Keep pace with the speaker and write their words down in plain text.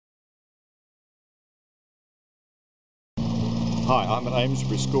Hi, I'm at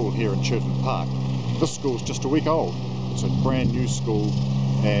Amesbury School here in Churton Park. This school's just a week old. It's a brand new school,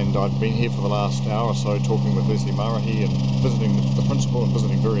 and I've been here for the last hour or so talking with Leslie Marahi and visiting the principal and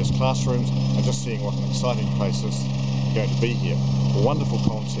visiting various classrooms and just seeing what an exciting place is going to be here. Wonderful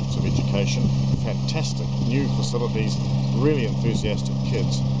concepts of education, fantastic new facilities, really enthusiastic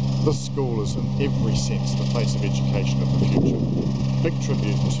kids. This school is in every sense the face of education of the future. Big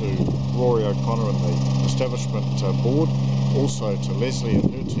tribute to Rory O'Connor and the establishment board, also to Leslie and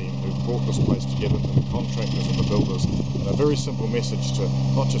her team who brought this place together, to the contractors and the builders, and a very simple message to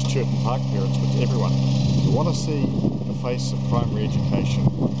not just Churton Park parents but to everyone. If you want to see the face of primary education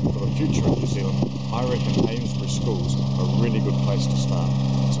for the future of New Zealand, I reckon Amesbury School's a really good place to start.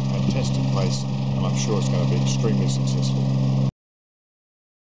 It's a fantastic place and I'm sure it's going to be extremely successful.